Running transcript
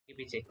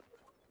पीछे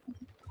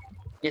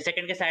ये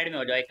सेकंड के साइड में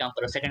हो जाओ, एक काम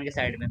करो सेकंड के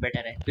साइड में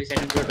बेटर है क्योंकि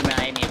सेकंड फ्लोर में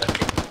आए नहीं है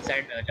बंदे,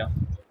 साइड में हो जाओ,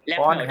 लेफ्ट में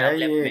कौन हो है जाओ,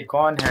 लेफ्ट ये? में।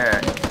 कौन है?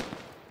 कौन है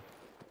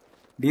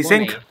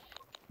डिसिंक, ये?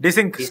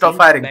 डिसिंक, स्टॉप रीसिंग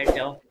फायरिंग।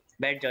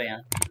 बैठ जाओ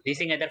यहाँ,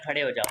 रीसिंग इधर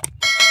खड़े हो जाओ।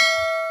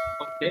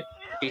 ओके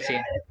पीछे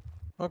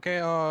ओके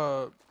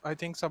आई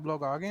थिंक सब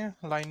लोग आ गए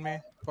हैं लाइन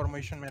में,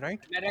 फॉर्मेशन में, राइट?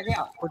 मैं रह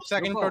गया, कुछ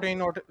सेकंड रुको।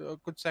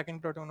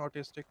 प्रोटीन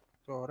ऑटिस्टिक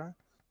हो रहा है।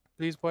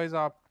 प्लीज बॉयज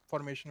आप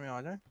फॉर्मेशन में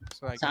आ जाएं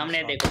सो आई कैन सामने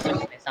स्टार्ट।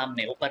 देखो,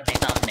 सामने ऊपर नहीं,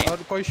 सामने।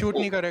 और कोई शूट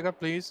नहीं करेगा,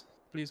 प्लीज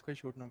कोई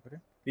शूट ना करे।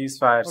 Cease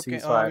fire, okay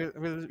cease fire.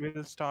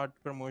 we'll start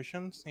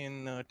promotions in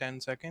 10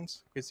 seconds.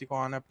 किसी को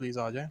आना प्लीज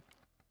आ जाए,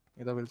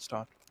 इधर will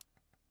start.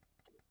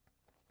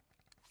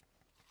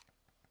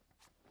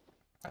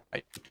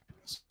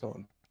 So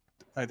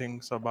I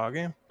think सब आ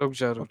गए। रुक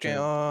जा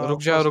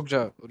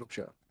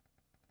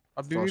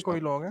अभी भी कोई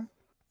लोग हैं?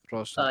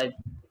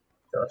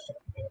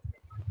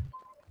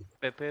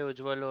 पेपे,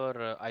 उज्जवल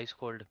और आइस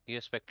कोल्ड, ये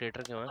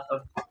स्पेक्टेटर क्यों है?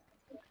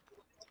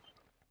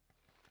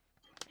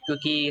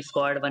 क्योंकि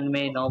स्क्वाड 1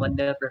 में 9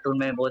 बंदे और प्लेटून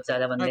में बहुत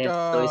ज्यादा बंदे हैं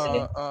तो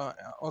इसलिए।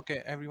 Okay,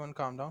 everyone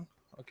calm down.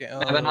 Okay,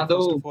 मैं बना दूं।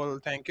 first of all,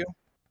 thank you.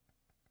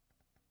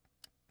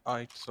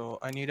 Alright, so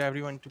I need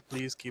everyone to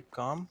please keep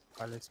calm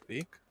while I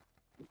speak.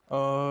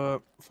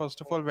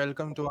 First of all,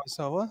 welcome to our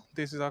server.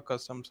 This is our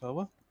custom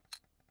server,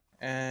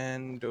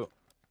 and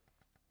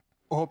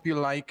hope you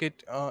like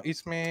it.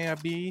 इसमें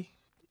अभी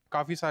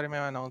काफ़ी सारे मैं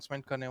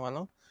announcement करने वाला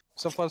हूँ.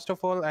 So first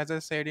of all, as I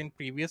said in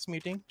previous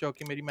meeting, जो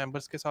कि मेरी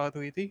members के साथ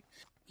हुई थी,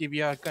 कि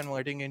we are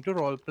converting into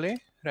role play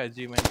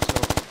regiment.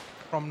 So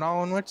from now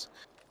onwards,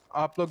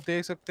 आप लोग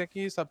देख सकते हैं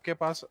कि सबके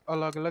पास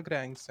अलग अलग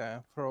रैंक्स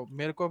हैं।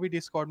 मेरे को भी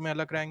डिस्कॉर्ड में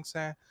अलग रैंक्स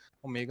हैं,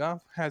 omega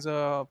has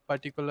a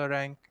particular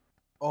rank,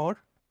 और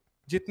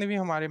जितने भी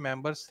हमारे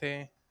मेंबर्स थे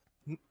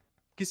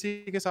किसी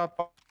के साथ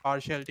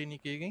पार्शियलिटी नहीं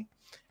की गई,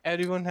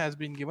 everyone has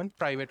been given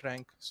private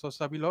rank. सो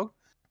सभी लोग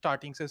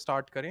स्टार्टिंग से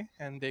स्टार्ट करें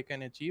and they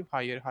can achieve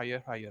higher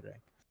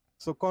rank.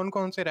 सो कौन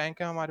कौन से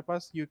रैंक है हमारे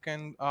पास,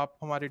 आप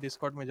हमारे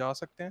डिस्कॉर्ड में जा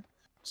सकते हैं।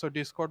 सो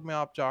डिस्कॉर्ड में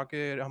आप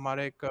जाके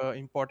हमारे एक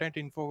इम्पॉर्टेंट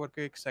इन्फो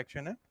करके एक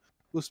सेक्शन है,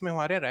 उसमें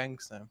हमारे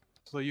रैंक्स हैं।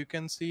 So you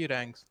can see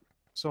ranks.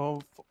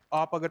 सो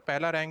आप अगर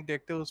पहला रैंक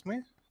देखते हो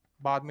उसमें,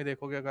 बाद में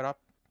देखोगे अगर आप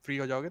फ्री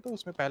हो जाओगे तो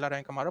उसमें पहला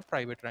रैंक हमारा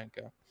प्राइवेट रैंक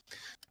है।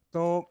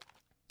 तो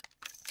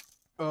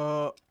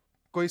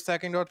कोई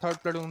सेकंड और थर्ड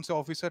प्लेटून से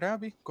ऑफिसर है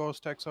अभी?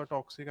 गोस्ट एक्स और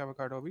टॉक्सिक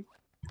एवोकाडो अभी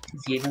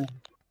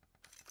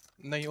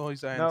नहीं हो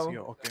is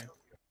NCO. Okay,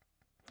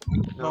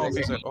 no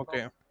officer.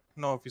 Okay,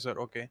 no officer.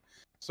 Okay,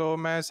 सो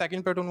मैं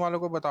सेकंड प्लेटून वालों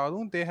को बता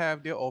दूं, they have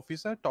their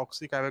officer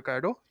toxic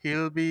avocado, he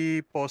will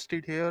be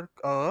posted here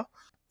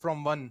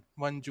from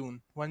 1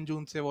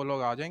 जून से वो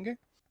लोग आ जाएंगे,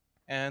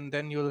 and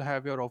then you will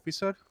have your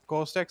officer.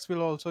 Ghost x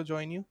will also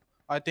join you.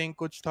 I think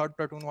कुछ थर्ड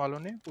प्लेटून वालों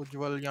ने,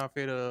 उज्जवल या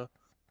फिर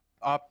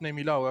आपने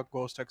मिला होगा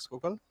गोस्ट एक्स को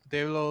कल,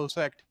 they will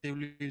also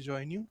actively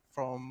join you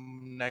from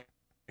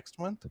next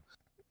month.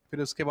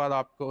 फिर उसके बाद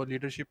आपको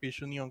लीडरशिप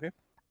इशू नहीं होंगे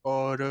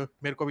और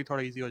मेरे को भी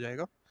थोड़ा इजी हो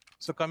जाएगा।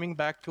 So coming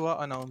back to a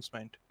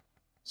announcement,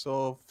 so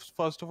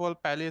first of all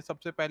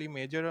सबसे पहली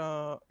मेजर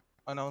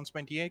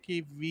अनाउंसमेंट ये है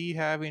कि we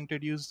have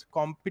introduced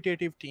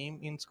competitive team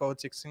in squad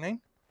 69.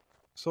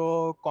 So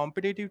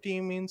competitive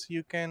team means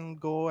you can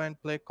go and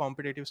play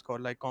competitive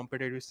squad like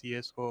competitive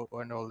CS:GO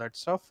and all that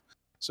stuff.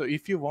 So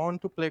if you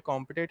want to play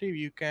competitive,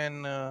 you can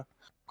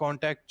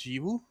contact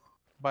Jivu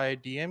by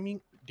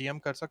DMing. DM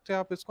कर सकते हो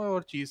आप इसको,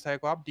 और चीज है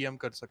को आप DM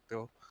कर सकते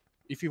हो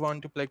if you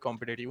want to play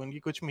competitive. उनकी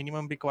कुछ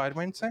minimum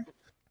requirements हैं,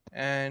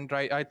 and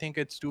I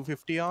think it's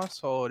 250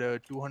 hours or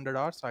 200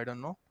 hours, I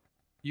don't know.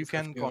 You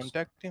can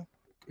contact him.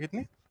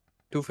 कितने?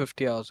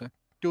 250 hours है।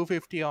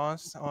 250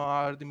 hours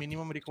are the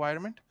minimum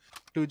requirement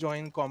to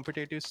join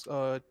competitive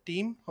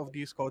team of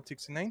the Scout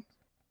 69.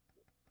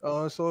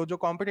 So जो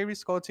competitive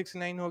Scout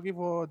 69 होगी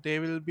वो they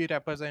will be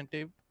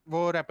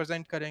वो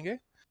represent करेंगे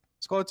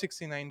Scout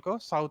 69 को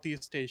south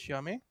east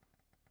Asia में,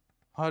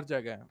 हर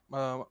जगह।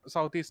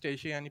 साउथ ईस्ट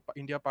एशिया यानी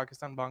इंडिया,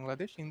 पाकिस्तान,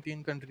 बांग्लादेश, इन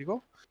 3 कंट्री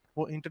को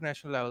वो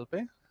इंटरनेशनल लेवल पे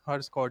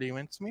हर स्क्वाड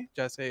इवेंट्स में,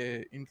 जैसे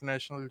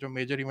इंटरनेशनल जो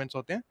मेजर इवेंट्स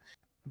होते हैं,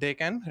 they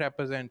can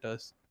represent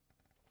us.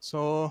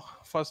 So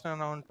first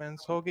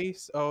announcements हो गई,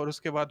 और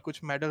उसके बाद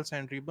कुछ मेडल्स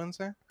एंड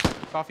रिबन्स हैं,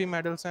 काफ़ी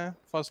मेडल्स हैं।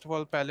 फर्स्ट ऑफ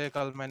ऑल पहले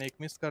कल मैंने एक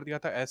मिस कर दिया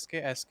था,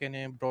 एसके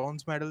ने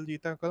ब्रॉन्ज मेडल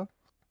जीता कल,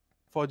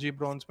 फौजी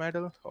ब्रॉन्ज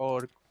मेडल,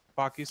 और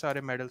बाकी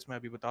सारे मेडल्स मैं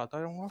अभी बताता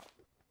रहूँगा।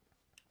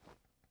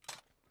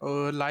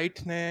 लाइट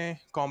ने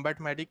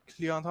कॉम्बैट मेडिक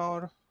लिया था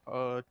और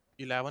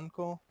 11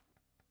 को,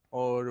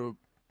 और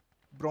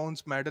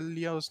ब्रॉन्ज मेडल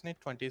लिया उसने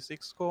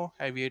 26 को।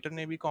 एविएटर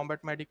ने भी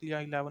कॉम्बैट मेडिक लिया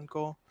 11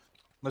 को।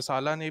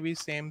 मसाला ने भी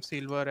same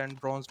silver and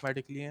bronze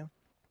medic लिए।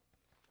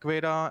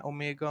 क्वेरा,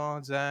 ओमेगा,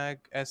 जैग,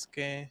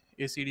 एसके,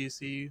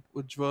 एसीडीसी,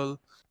 उज्जवल,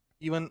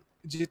 इवन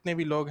जितने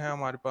भी लोग हैं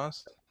हमारे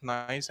पास,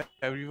 नाइस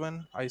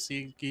एवरीवन। आई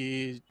सी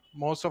कि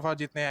मोस्ट ऑफ आवर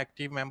जितने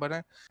एक्टिव मेंबर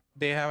हैं,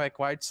 they have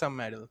acquired some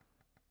medal,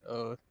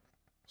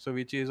 so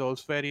which is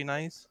also very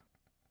nice.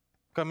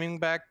 Coming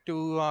back to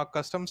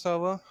custom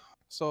server,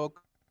 so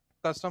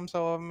custom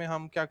server में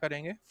हम क्या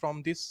करेंगे,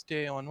 from this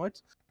day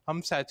onwards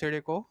हम सैटरडे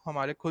को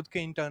हमारे खुद के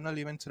इंटरनल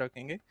इवेंट्स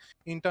रखेंगे।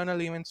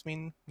 इंटरनल इवेंट्स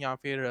मीन या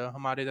फिर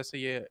हमारे जैसे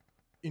ये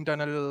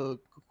इंटरनल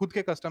खुद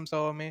के कस्टम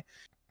सर्वर में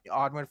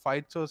आर्मर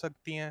फाइट्स हो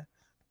सकती हैं।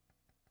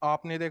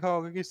 आपने देखा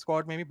होगा कि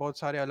स्क्वाड में भी बहुत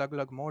सारे अलग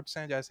अलग मोड्स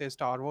हैं, जैसे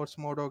स्टार वॉर्स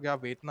मोड हो गया,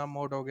 वियतनाम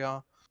मोड हो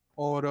गया,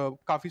 और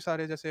काफ़ी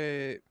सारे जैसे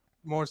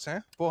मोड्स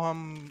हैं वो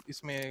हम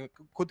इसमें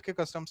खुद के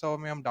कस्टम सर्वर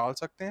में हम डाल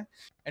सकते हैं।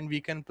 And we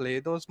can play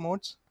those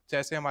modes.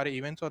 जैसे हमारे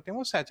इवेंट्स होते हैं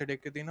वो सैटरडे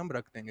के दिन हम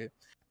रख देंगे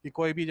कि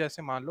कोई भी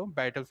जैसे मान लो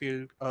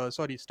बैटलफील्ड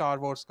सॉरी स्टार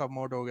वॉर्स का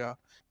मोड हो गया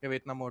या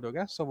वियतनाम मोड हो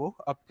गया, सो वो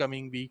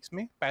अपकमिंग वीक्स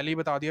में पहले ही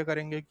बता दिया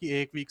करेंगे कि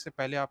 1 वीक से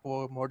पहले आप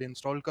वो मोड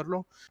इंस्टॉल कर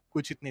लो,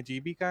 कुछ इतने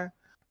जीबी का है,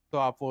 तो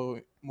आप वो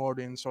मोड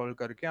इंस्टॉल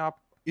करके आप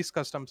इस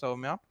कस्टम सर्वर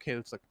में आप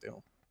खेल सकते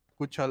हो।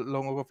 कुछ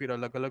लोगों को फिर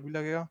अलग अलग भी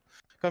लगेगा।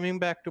 Coming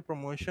back to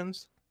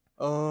promotions,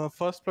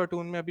 first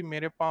platoon में अभी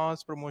मेरे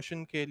पास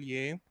प्रमोशन के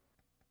लिए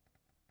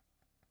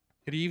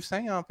रीव्स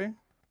हैं यहाँ पे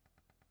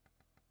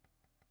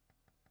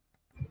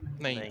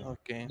नहीं।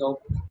 ओके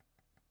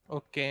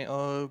ओके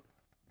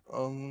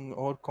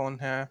और कौन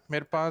है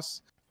मेरे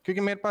पास,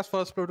 क्योंकि मेरे पास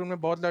फर्स्ट प्लाटून में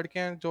बहुत लड़के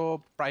हैं जो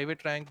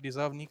प्राइवेट रैंक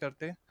डिजर्व नहीं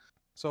करते,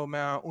 सो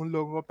मैं उन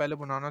लोगों को पहले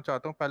बुलाना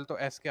चाहता हूँ। पहले तो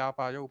एस के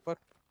आप आ जाओ ऊपर।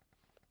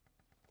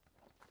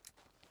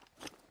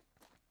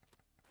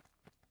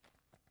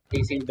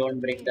 TC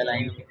don't break the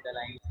line.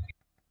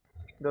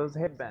 Those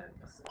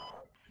headbands.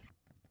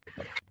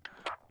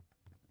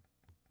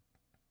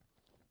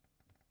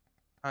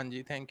 हाँ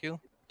जी, thank you.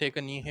 Take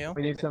a knee here.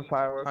 We need some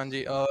fireworks. हाँ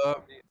जी,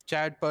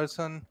 chat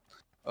person,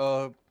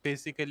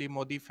 basically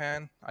Modi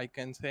fan I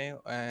can say,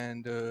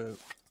 and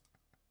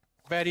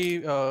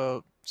very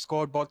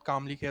score बहुत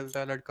कामली खेलता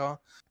है लड़का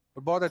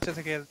और बहुत अच्छे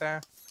से खेलता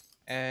है,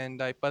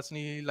 and I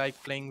personally like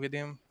playing with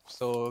him,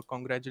 so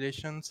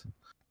congratulations,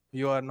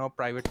 you are now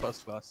private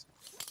first class.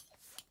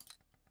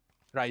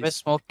 मैं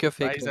स्मोक क्यों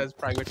फेंक Rise रहा as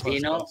private You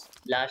first know, class.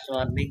 last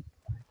warning.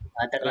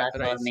 Other last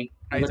Rise, warning.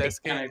 rise Good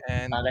SK, thing,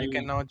 and पागल you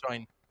can नहीं। now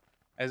join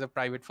as a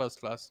private first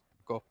class.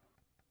 Go,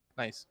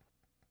 nice.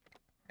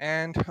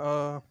 And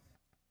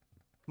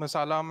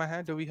Masalama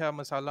hai. Do we have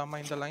Masalama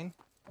in the line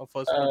of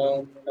first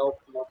platoon? No.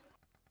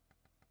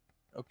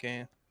 Okay.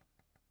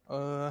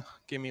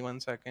 Give me 1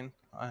 second.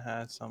 I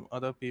have some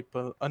other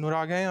people.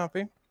 Anurag hai यहाँ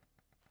पे.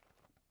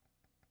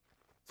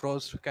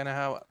 Frost, can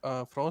I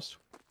have Frost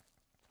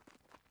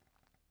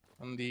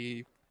on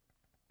the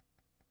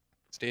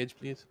stage,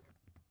 please?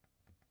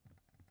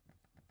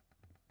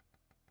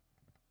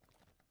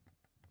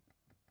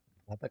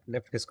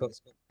 Left किसको?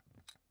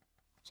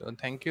 So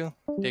thank you.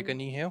 Take a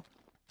knee here.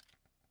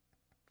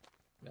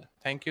 Yeah,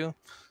 thank you.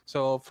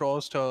 So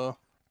Frost,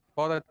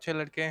 बहुत अच्छे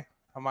लड़के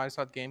हमारे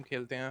साथ game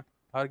खेलते हैं,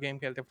 हर गेम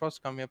खेलते हैं।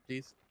 Frost, come here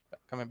please.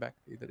 Come back.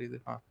 इधर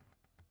हाँ,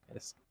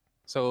 yes.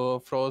 So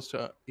Frost,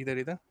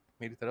 इधर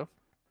मेरी तरफ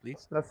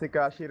please. लस्सी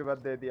का आशीर्वाद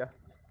दे दिया।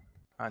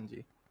 हाँ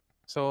जी।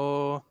 So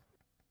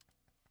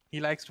he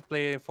likes to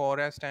play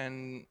forest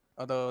and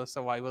other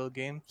survival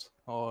games,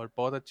 और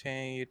बहुत अच्छे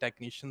हैं ये,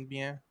 टेक्नीशियन भी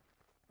हैं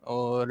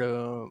और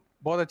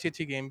बहुत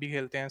अच्छी गेम भी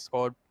खेलते हैं।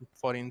 स्क्वाड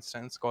फॉर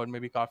इंस्टेंस, स्क्वाड में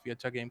भी काफ़ी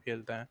अच्छा गेम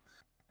खेलता है।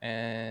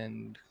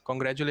 And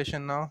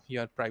congratulations, now you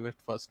are private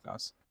first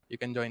class, you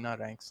can join our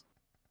ranks,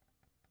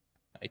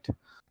 right?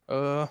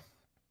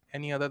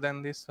 Any other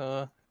than this,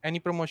 any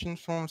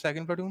promotions from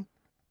second platoon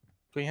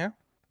कोई है?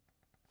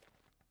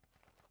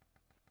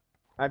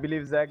 I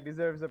believe Zach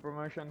deserves a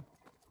promotion.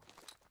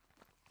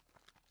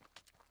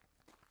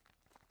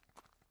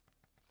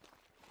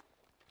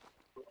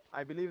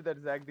 I believe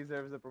that Zach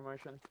deserves a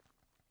promotion.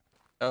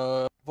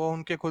 वो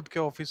उनके खुद के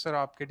officer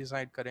आपके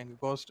decide करेंगे।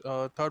 Ghost,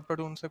 third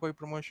platoon से कोई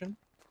प्रमोशन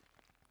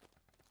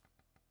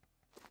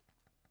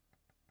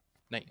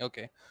नहीं?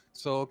 Okay,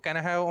 so can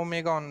I have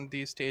omega on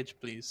the stage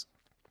please?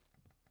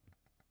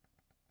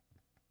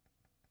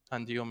 हाँ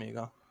जी,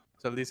 ओमेगा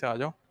जल्दी से आ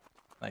जाओ।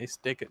 Nice,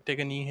 take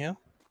a knee here.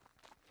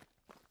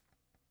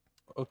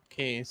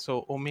 Okay, so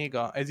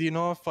omega, as you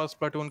know first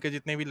platoon के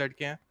जितने भी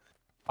लड़के हैं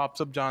आप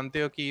सब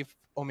जानते हो कि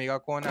ओमेगा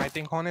कौन है। आई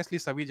थिंक ऑनेस्टली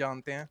सभी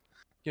जानते हैं,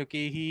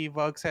 क्योंकि he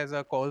works as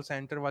a call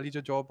centre वाली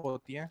जो जॉब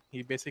होती है,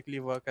 ही basically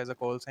work as a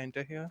call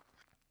centre here.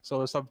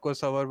 सो सबको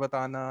सर्वर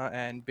बताना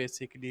and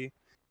basically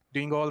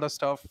doing all the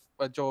stuff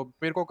जो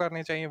मेरे को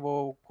करने चाहिए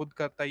वो खुद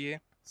करता ही है,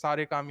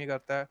 सारे काम ही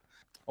करता है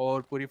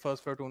और पूरी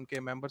फर्स्ट प्लाटून के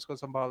मेंबर्स को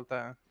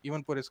संभालता है,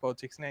 इवन पूरे स्क्वाड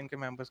 69 के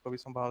मेंबर्स को भी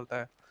संभालता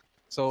है।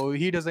 सो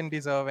he doesn't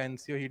deserve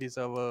NCO, he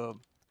deserve a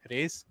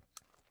race.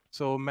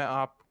 सो मैं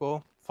आपको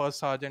फर्स्ट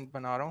सार्जेंट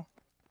बना रहा हूँ।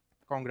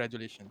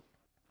 Congratulation.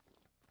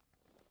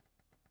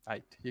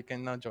 Right, you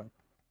can now join.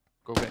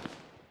 Go ahead.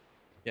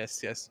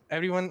 Yes.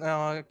 Everyone,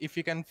 if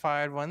you can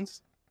fire once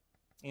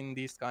in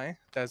the sky,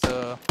 there's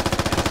a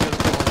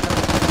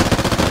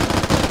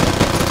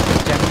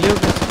जंगलियों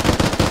के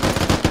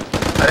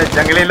अरे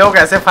जंगली लोग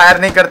ऐसे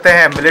फायर नहीं करते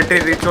हैं मिलिट्री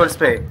रिचुअल्स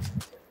पे।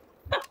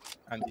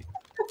 हाँ जी।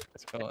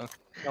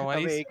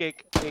 अब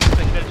एक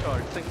सिंगल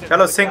शॉट।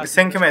 चलो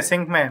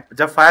सिंक में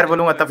जब फायर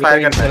बोलूंगा तब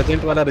फायर करना है।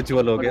 इंसर्जेंट वाला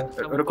रिचुअल हो गया।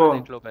 रुको,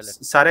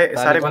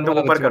 सारे बंदूक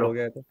ऊपर करो।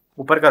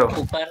 ऊपर करो।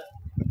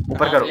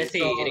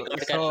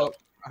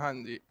 हाँ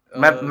जी,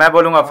 मैं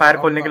बोलूंगा फायर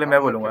खोलने के लिए, मैं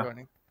बोलूंगा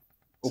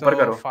ऊपर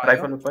करो,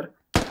 राइफल ऊपर।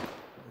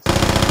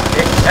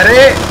 अरे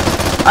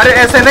अरे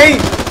ऐसे नहीं,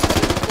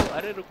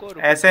 अरे रुको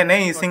ऐसे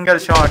नहीं, सिंगल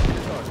शॉट।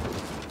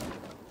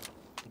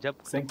 जब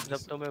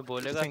तुम्हें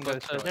बोलेगा Single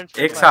constant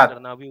एक fire साथ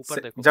करना, अभी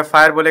ऊपर देखो। जब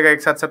फायर बोलेगा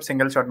एक साथ सब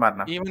सिंगल शॉट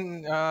मारना। इवन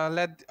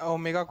लेट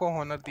ओमेगा को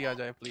होनर दिया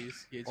जाए प्लीज,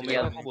 ये चीज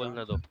ओमेगा करने को का।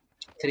 बोलने दो।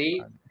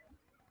 3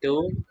 2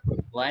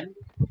 1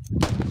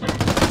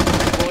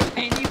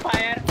 बोलते ही नहीं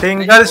fire.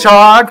 Single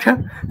shot,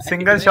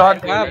 single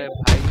shot. अरे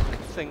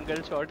भाई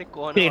सिंगल शॉट ही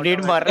कौन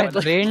एडिट मार रहा है।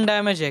 ब्रेन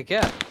डैमेज है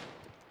क्या?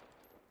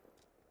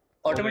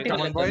 Automatic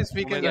Come on boys,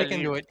 we can Omega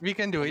do it, we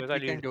can do it, Omega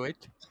we can lead. do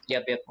it.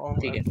 Yup Oh,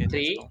 ठीक है। okay, let's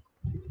 3 go.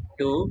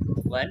 2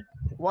 1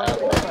 One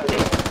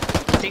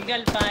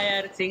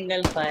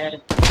single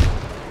fire.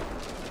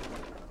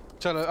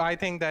 Chalo, I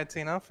think that's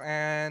enough.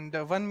 And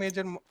one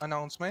major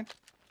announcement,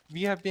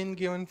 we have been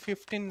given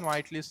 15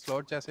 whitelist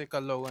slots, जैसे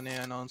कल लोगों ने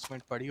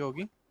announcement पढ़ी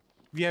होगी।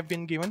 We have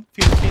been given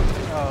 15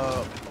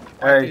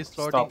 whitelist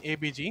slot stop. in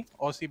ABG,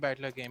 OC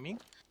Battler Gaming.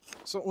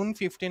 So उन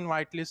 15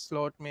 whitelist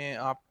slot में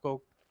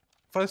आपको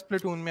first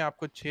platoon में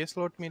आपको 6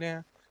 स्लॉट मिले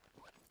हैं,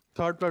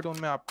 थर्ड प्लेटून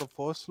में आपको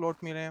 4 स्लॉट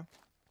मिले हैं,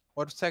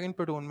 और सेकंड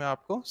प्लेटून में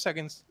आपको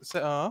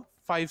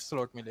 5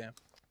 स्लॉट मिले हैं।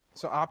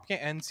 सो आपके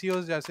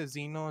एनसीओज जैसे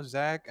जीनो,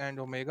 Jack and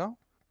omega,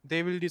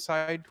 they will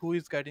decide who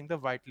is getting the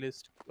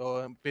whitelist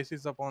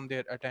basis upon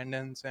their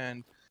attendance and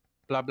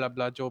blah blah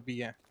blah जो भी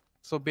है।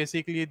 So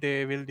basically they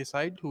will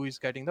decide who is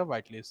getting the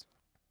whitelist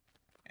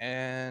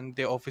and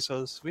the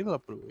officers will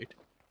approve it.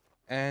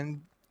 And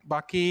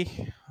बाकी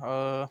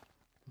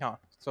हाँ,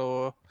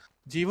 so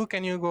Jivu,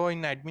 can you go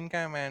in admin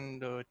cam and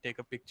take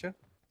a picture?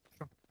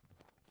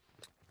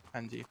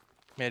 हाँ जी,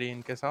 मेरी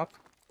इनके साथ,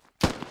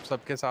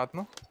 सबके साथ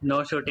ना।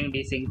 No shooting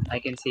डीसिंग, I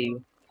can see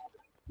you.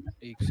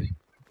 एक से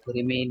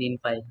remain in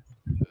file.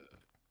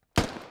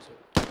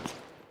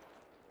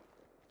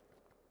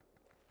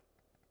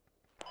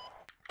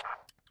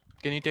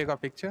 Can you take a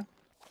picture?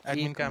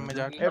 Admin cam में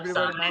जाके।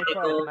 Everybody knife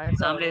out, knife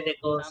सामने out.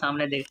 देखो,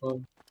 सामने देखो।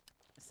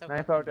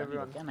 Knife out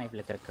everyone. क्या नाइफ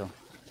लेकर रखा हूँ?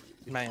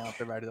 मैं यहाँ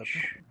पे बैठ जाता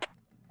हूँ।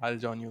 I'll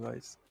join you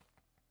guys.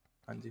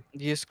 हाँ जी।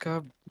 ये इसका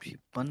भी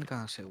बंद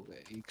कहाँ से हुआ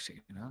है? एक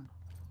सेकंड ना,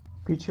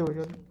 पीछे हो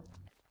जाओ।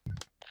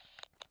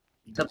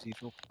 सब-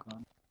 जीरो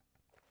का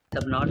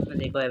सब नॉर्थ में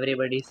देखो,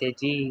 एवरीबॉडी से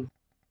जी।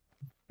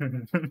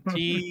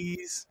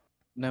 Cheese.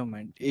 नेवर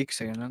माइंड, एक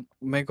सेकंड ना,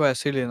 मेरे को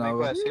ऐसे लेना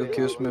होगा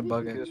क्योंकि उसमें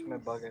बग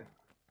है।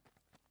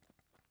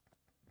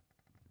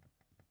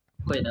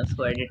 कोई ना,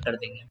 उसको एडिट कर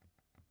देंगे।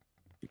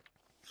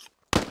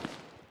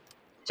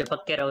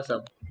 चिपक के रहो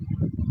सब।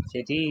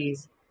 से जी।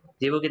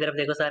 जीवो की तरफ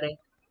देखो सारे,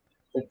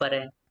 ऊपर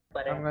है।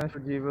 I'm gonna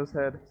shoot Jeevu's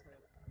head.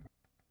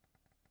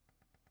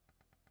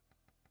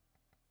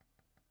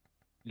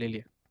 ले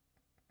लिया।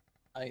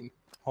 I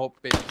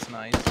hope it's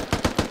nice.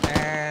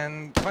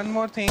 And one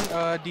more thing,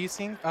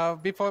 desync.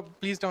 Before,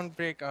 please don't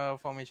break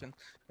formation.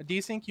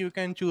 Desync, you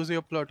can choose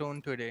your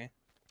platoon today.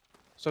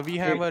 So we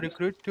have a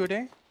recruit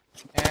today,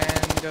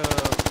 and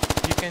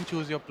you can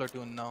choose your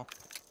platoon now.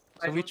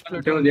 So which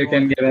platoon You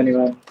can give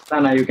anyone.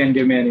 Sana, you can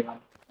give me anyone.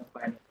 That's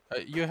fine.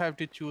 you have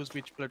to choose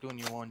which platoon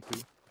you want to.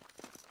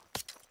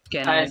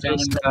 Can I I join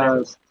just,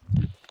 the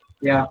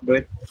yeah, do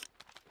it.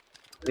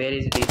 Where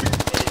is this?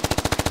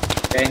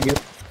 Thank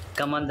you.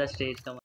 Come on the stage, come on.